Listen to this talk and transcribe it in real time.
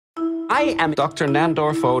I am Dr.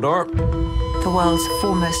 NANDOR FODOR. The world's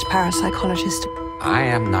foremost parapsychologist. I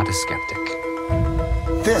am not a skeptic.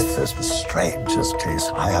 This is the strangest case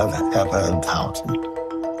I have ever encountered.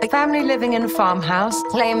 A family living in a farmhouse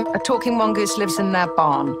claim a talking mongoose lives in their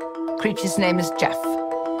barn. Creature's name is Jeff.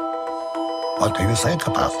 What do you think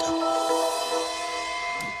about it?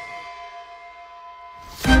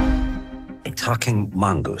 A talking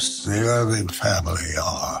mongoose. The Irving family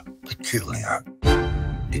are peculiar.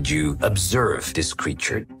 Did you observe this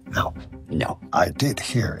creature? No, No. I did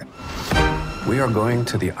hear it. We are going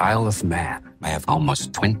to the Isle of Man. I have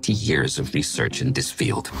almost 20 years of research in this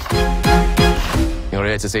field. You're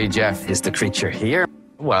here to see Jeff. Is the creature here?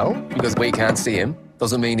 Well, because we can't see him,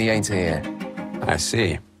 doesn't mean he ain't here. I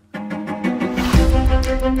see.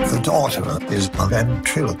 The daughter is a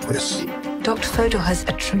ventriloquist. Dr. Fodor has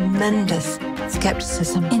a tremendous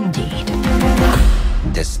skepticism indeed.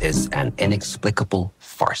 This is an inexplicable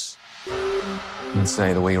farce. I'd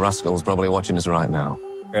say the wee rascal's probably watching us right now.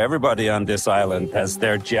 Everybody on this island has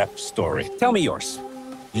their Jeff story. Tell me yours.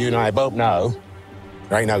 You and I both know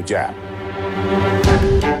there ain't no Jack.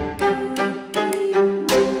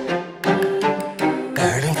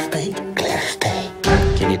 Early state, clear state.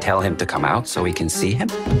 Can you tell him to come out so we can see him?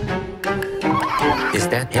 Is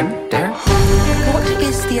that him there? What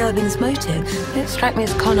is the Irving's motive? It strikes me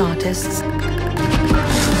as con artists.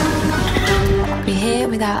 We hear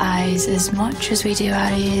with our eyes as much as we do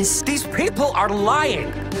our ears. These people are lying.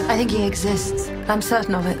 I think he exists. I'm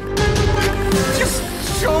certain of it. Just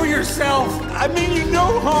show yourself. I mean you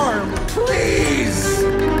no harm. Please.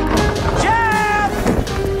 Jeff!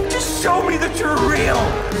 Just show me that you're real.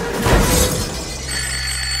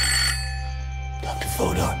 Dr.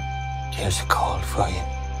 Fodor, here's a call for you.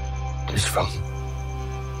 It's from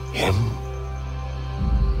him.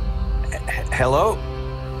 Hello?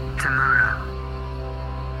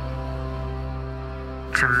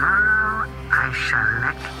 Tomorrow I shall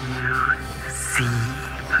let you see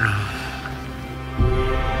me.